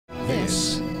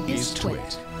This is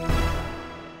TWiT.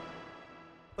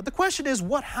 But the question is,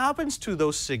 what happens to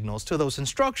those signals, to those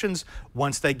instructions,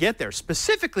 once they get there?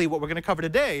 Specifically, what we're going to cover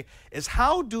today is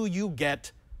how do you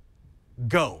get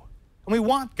go? And we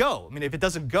want go. I mean, if it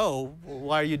doesn't go,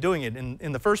 why are you doing it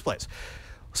in the first place?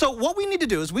 So what we need to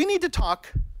do is we need to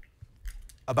talk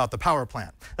about the power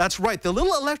plant. That's right, the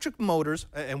little electric motors,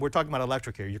 and we're talking about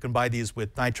electric here. You can buy these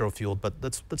with nitro-fueled, but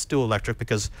let's do electric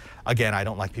because, again, I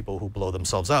don't like people who blow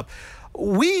themselves up.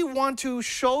 We want to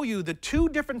show you the two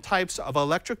different types of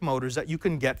electric motors that you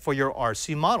can get for your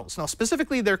RC models. Now,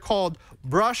 specifically, they're called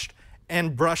brushed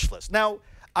and brushless. Now,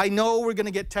 I know we're going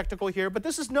to get technical here, but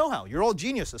this is know-how. You're all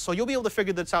geniuses, so you'll be able to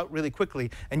figure this out really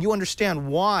quickly, and you understand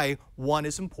why one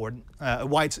is important,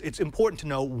 why it's important to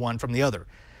know one from the other.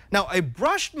 Now, a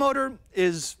brushed motor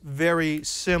is very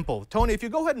simple. Tony, if you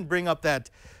go ahead and bring up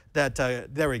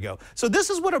there we go. So this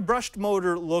is what a brushed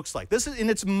motor looks like. This is in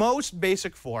its most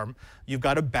basic form. You've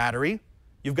got a battery,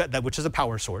 you've got that, which is a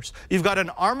power source. You've got an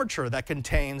armature that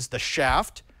contains the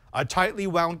shaft, a tightly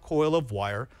wound coil of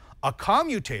wire, a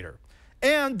commutator,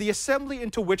 and the assembly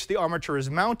into which the armature is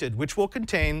mounted, which will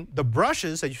contain the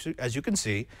brushes, as you can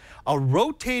see, a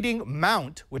rotating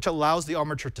mount, which allows the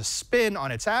armature to spin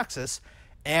on its axis,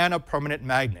 and a permanent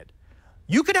magnet.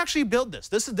 You could actually build this.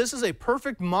 This is a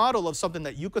perfect model of something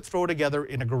that you could throw together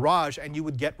in a garage and you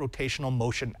would get rotational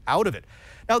motion out of it.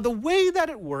 Now, the way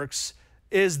that it works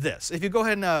is this. If you go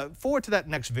ahead and forward to that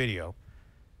next video,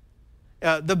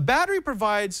 the battery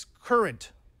provides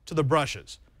current to the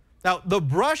brushes. Now, the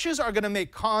brushes are going to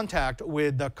make contact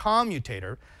with the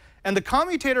commutator, and the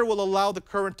commutator will allow the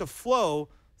current to flow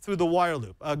through the wire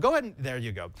loop. Go ahead and there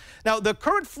you go. Now, the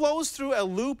current flows through a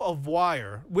loop of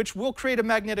wire, which will create a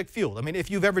magnetic field. I mean,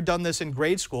 if you've ever done this in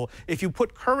grade school, if you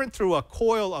put current through a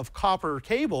coil of copper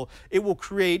cable, it will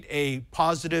create a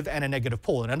positive and a negative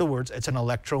pole. In other words, it's an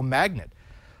electromagnet.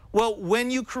 Well,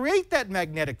 when you create that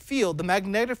magnetic field, the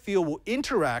magnetic field will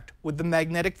interact with the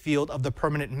magnetic field of the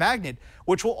permanent magnet,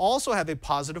 which will also have a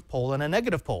positive pole and a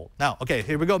negative pole. Now, okay,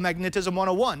 here we go, magnetism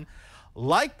 101.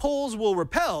 Like poles will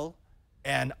repel,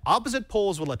 and opposite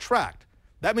poles will attract.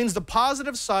 That means the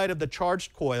positive side of the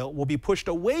charged coil will be pushed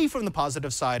away from the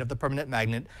positive side of the permanent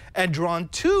magnet and drawn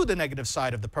to the negative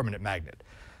side of the permanent magnet.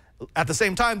 At the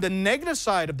same time, the negative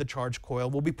side of the charged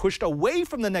coil will be pushed away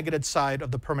from the negative side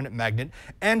of the permanent magnet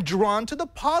and drawn to the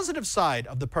positive side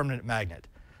of the permanent magnet.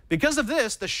 Because of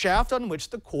this, the shaft on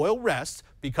which the coil rests,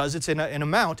 because it's in a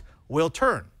mount, will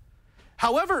turn.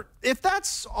 However, if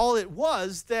that's all it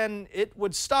was, then it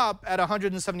would stop at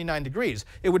 179 degrees.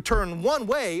 It would turn one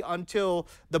way until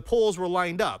the poles were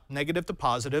lined up, negative to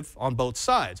positive on both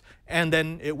sides, and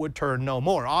then it would turn no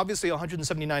more. Obviously,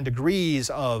 179 degrees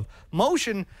of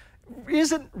motion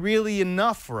isn't really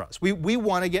enough for us. We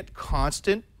want to get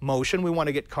constant motion, we want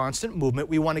to get constant movement,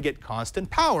 we want to get constant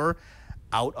power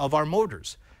out of our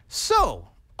motors. So,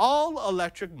 all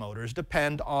electric motors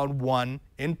depend on one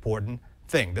important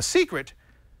thing. The secret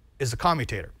is the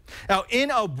commutator. Now,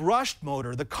 in a brushed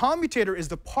motor, the commutator is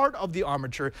the part of the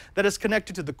armature that is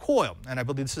connected to the coil. And I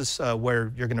believe this is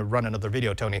where you're going to run another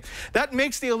video, Tony. That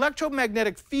makes the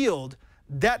electromagnetic field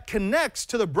that connects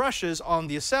to the brushes on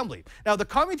the assembly. Now, the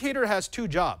commutator has two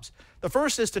jobs. The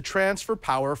first is to transfer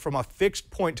power from a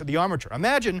fixed point to the armature.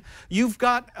 Imagine you've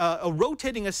got a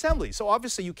rotating assembly. So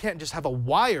obviously you can't just have a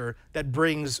wire that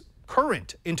brings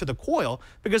current into the coil,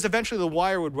 because eventually the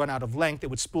wire would run out of length, it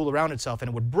would spool around itself, and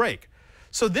it would break.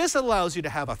 So this allows you to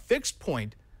have a fixed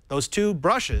point, those two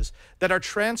brushes, that are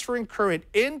transferring current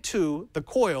into the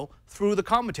coil through the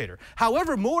commutator.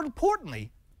 However, more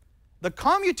importantly, the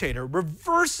commutator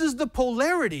reverses the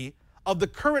polarity of the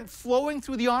current flowing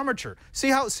through the armature. See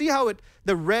how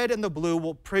the red and the blue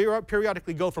will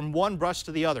periodically go from one brush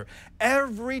to the other.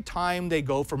 Every time they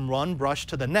go from one brush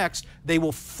to the next, they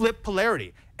will flip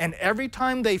polarity. And every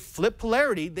time they flip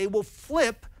polarity, they will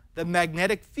flip the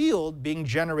magnetic field being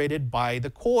generated by the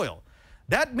coil.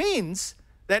 That means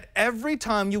that every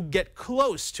time you get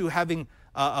close to having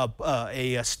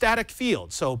a static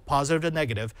field, so positive to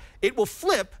negative, it will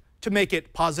flip to make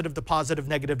it positive to positive,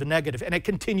 negative to negative, and it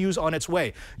continues on its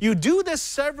way. You do this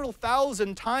several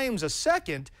thousand times a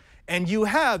second, and you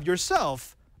have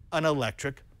yourself an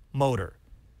electric motor.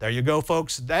 There you go,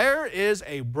 folks. There is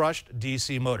a brushed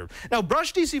DC motor. Now,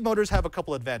 brushed DC motors have a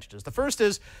couple advantages. The first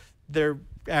is they're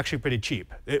actually pretty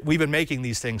cheap. We've been making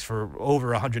these things for over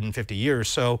 150 years,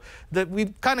 so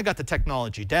we've kind of got the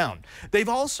technology down.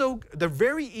 They're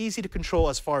very easy to control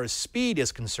as far as speed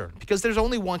is concerned, because there's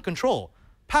only one control: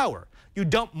 power. You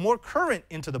dump more current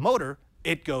into the motor,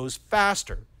 it goes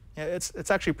faster.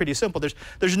 It's actually pretty simple.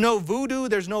 There's no voodoo.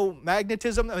 There's no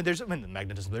magnetism. I mean, there is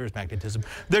magnetism.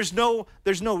 There's no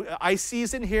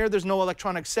ICs in here. There's no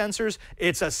electronic sensors.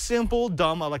 It's a simple,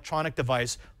 dumb electronic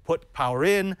device. Put power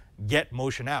in, get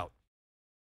motion out.